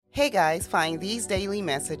Hey guys, find these daily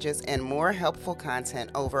messages and more helpful content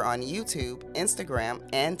over on YouTube, Instagram,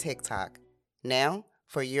 and TikTok. Now,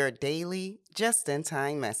 for your daily, just in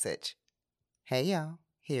time message. Hey y'all,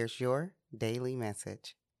 here's your daily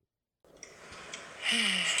message.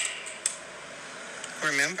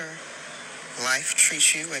 Remember, life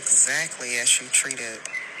treats you exactly as you treat it.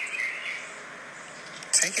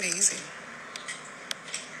 Take it easy.